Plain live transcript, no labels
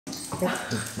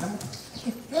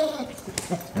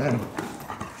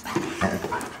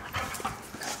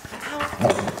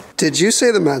Did you say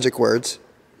the magic words?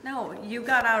 No, you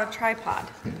got out a tripod.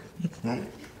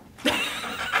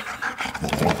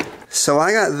 So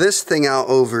I got this thing out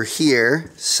over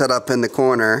here, set up in the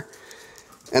corner,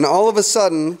 and all of a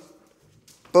sudden,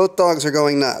 both dogs are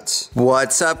going nuts.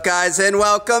 What's up, guys, and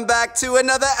welcome back to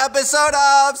another episode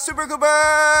of Super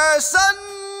Cooper Sunday!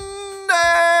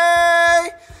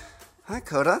 Hi,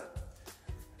 Koda.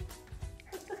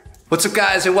 What's up,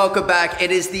 guys, and welcome back. It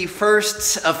is the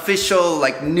first official,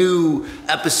 new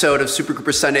episode of Super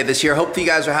Cooper Sunday this year. Hopefully you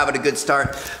guys are having a good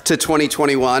start to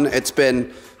 2021. It's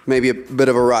been maybe a bit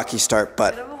of a rocky start,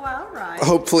 but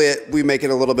hopefully we make it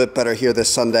a little bit better here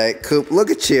this Sunday. Coop, look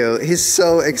at you. He's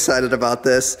so excited about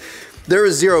this. There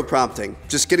was zero prompting.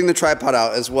 Just getting the tripod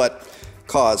out is what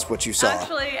caused what you saw.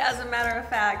 Actually, as a matter of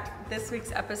fact, this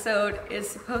week's episode is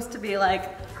supposed to be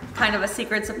kind of a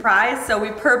secret surprise, so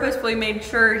we purposefully made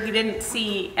sure he didn't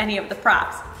see any of the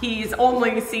props. He's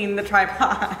only seen the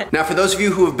tripod. Now, for those of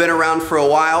you who have been around for a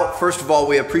while, first of all,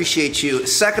 we appreciate you.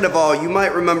 Second of all, you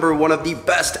might remember one of the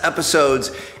best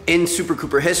episodes in Super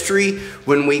Cooper history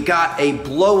when we got a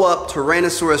blow-up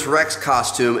Tyrannosaurus Rex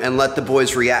costume and let the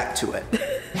boys react to it.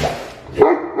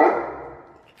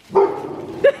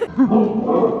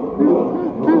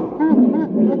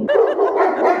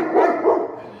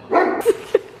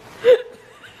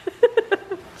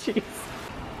 Jeez.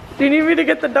 Do you need me to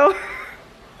get the door?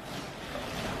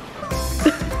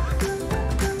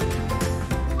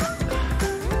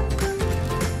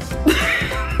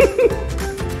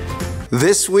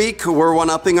 This week, we're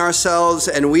one-upping ourselves,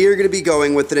 and we are going to be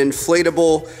going with an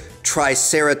inflatable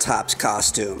Triceratops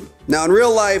costume. Now, in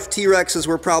real life, T-Rexes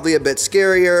were probably a bit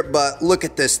scarier, but look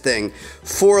at this thing.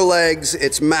 4 legs,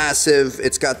 it's massive,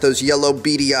 it's got those yellow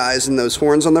beady eyes and those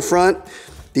horns on the front.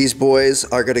 These boys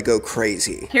are gonna go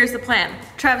crazy. Here's the plan.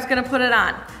 Trev's gonna put it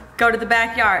on, go to the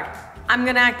backyard. I'm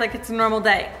gonna act like it's a normal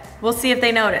day. We'll see if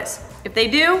they notice. If they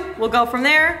do, we'll go from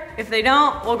there. If they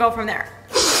don't, we'll go from there.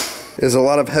 There's a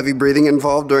lot of heavy breathing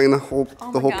involved during the whole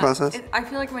process. I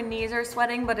feel like my knees are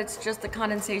sweating, but it's just the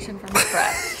condensation from his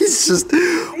breath. He's just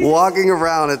walking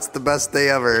around. It's the best day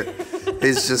ever.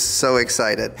 He's just so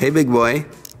excited. Hey, big boy.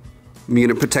 You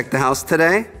gonna protect the house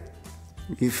today?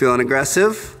 You feeling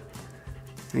aggressive?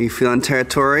 Are you feeling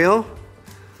territorial?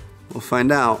 We'll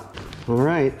find out. All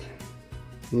right.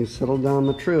 You settle down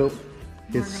the troop.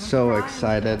 He's so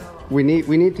excited. We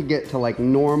need to get to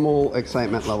normal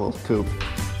excitement levels, Coop.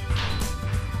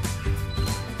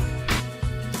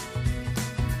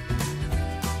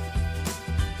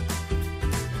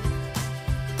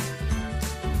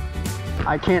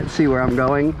 I can't see where I'm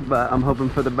going, but I'm hoping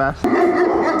for the best.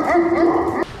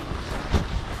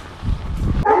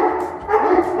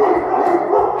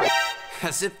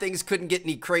 As if things couldn't get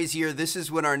any crazier, this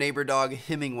is when our neighbor dog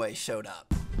Hemingway showed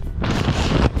up.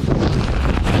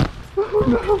 Oh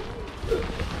no!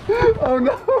 Oh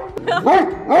no!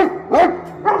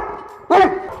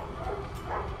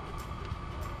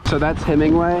 So that's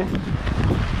Hemingway.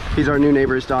 He's our new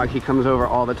neighbor's dog. He comes over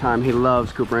all the time. He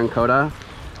loves Cooper and Koda.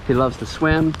 He loves to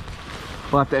swim.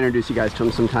 We'll have to introduce you guys to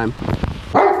him sometime.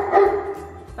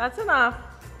 That's enough.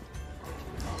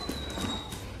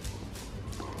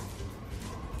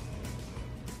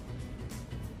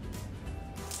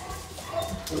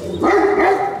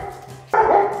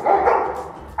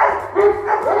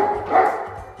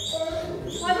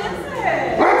 What is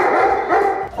it?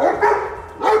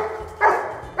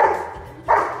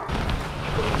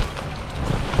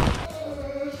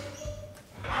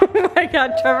 Oh my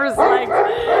God, Trevor's legs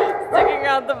sticking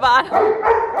out the bottom.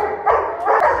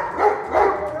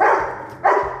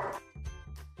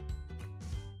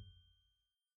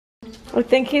 I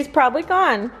think he's probably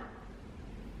gone.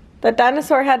 The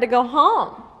dinosaur had to go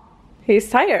home. He's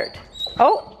tired.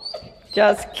 Oh,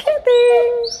 just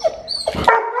kidding.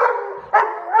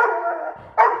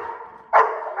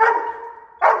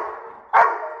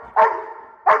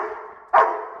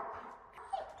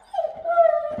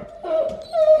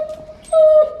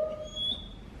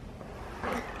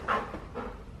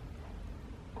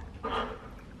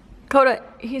 Koda,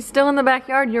 he's still in the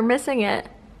backyard. You're missing it.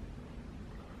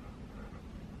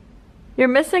 You're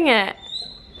missing it.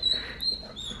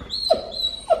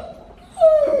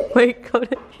 Wait,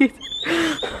 Koda, he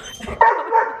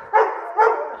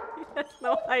has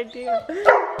no idea.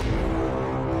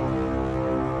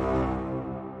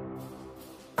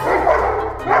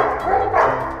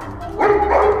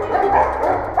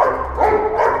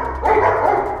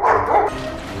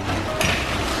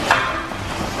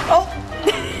 Oh!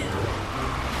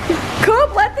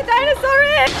 Coop, let the dinosaur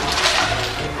in!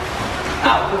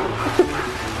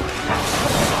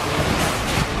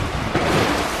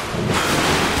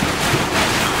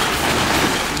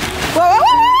 Whoa, whoa,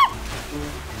 whoa!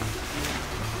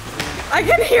 I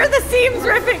can hear the seams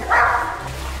ripping.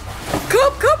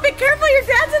 Coop, Coop, be careful, your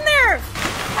dad's in there.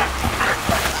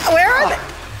 Where are they?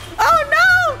 Oh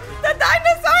no, the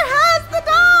dinosaur has the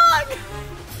dog.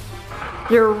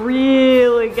 You're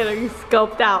really getting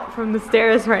scoped out from the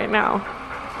stairs right now.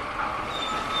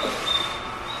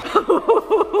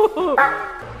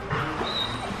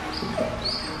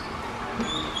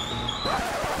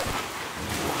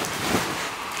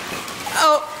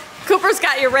 Oh, Cooper's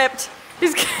got you ripped.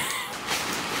 He's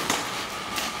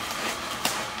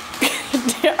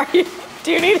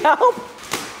do you need help?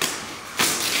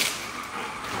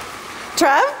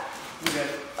 Trev? You good.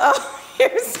 Oh,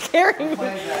 you're scaring me.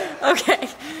 Okay.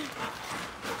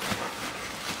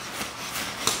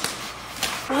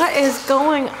 What is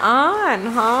going on,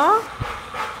 huh?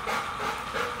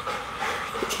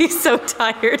 He's so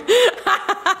tired.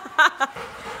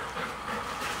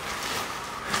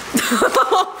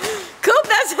 Coop,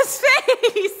 that's his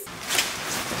face!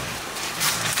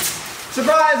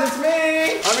 Surprise, it's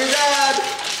me! I'm your dad!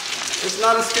 It's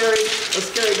not a scary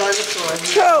dinosaur.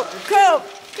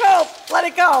 Coop, let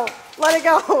it go. Let it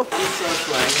go. He's so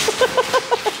funny.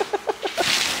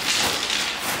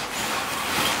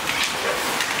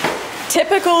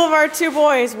 Typical of our two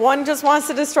boys. One just wants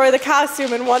to destroy the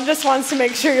costume and one just wants to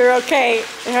make sure you're okay.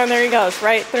 And there he goes,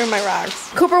 right through my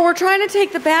rocks. Cooper, we're trying to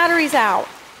take the batteries out.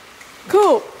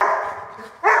 Coop.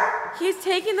 He's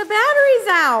taking the batteries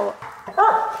out.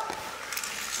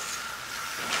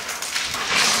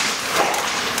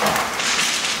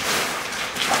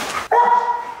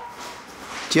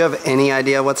 Do you have any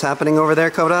idea what's happening over there,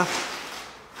 Koda?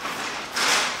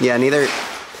 Yeah, neither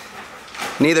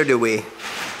do we.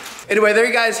 Anyway, there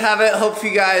you guys have it. Hope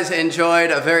you guys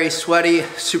enjoyed a very sweaty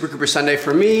Super Cooper Sunday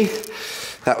for me.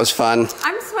 That was fun.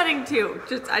 I'm sweating too.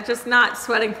 I'm just not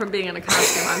sweating from being in a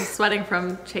costume. I'm sweating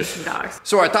from chasing dogs.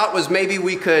 So our thought was maybe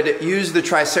we could use the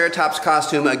Triceratops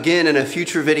costume again in a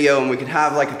future video and we could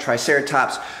have like a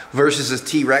Triceratops versus a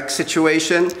T-Rex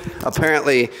situation.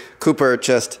 Apparently, Cooper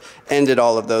just ended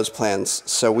all of those plans.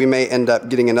 So we may end up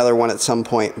getting another one at some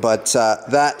point, but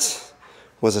that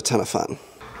was a ton of fun.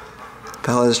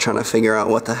 Bella's trying to figure out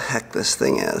what the heck this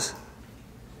thing is.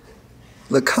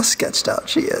 Look how sketched out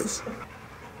she is.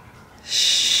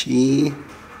 She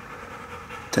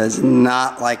does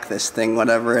not like this thing,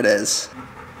 whatever it is.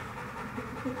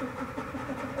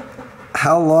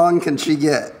 How long can she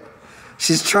get?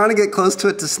 She's trying to get close to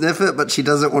it to sniff it, but she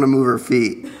doesn't want to move her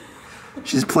feet.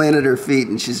 She's planted her feet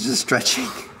and she's just stretching.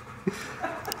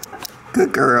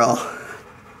 Good girl.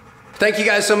 Thank you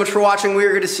guys so much for watching. We are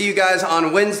going to see you guys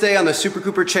on Wednesday on the Super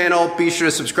Cooper channel. Be sure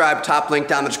to subscribe, top link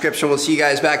down in the description. We'll see you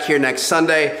guys back here next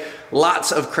Sunday.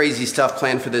 Lots of crazy stuff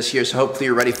planned for this year, so hopefully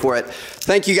you're ready for it.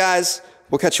 Thank you guys.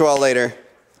 We'll catch you all later.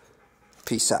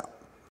 Peace out.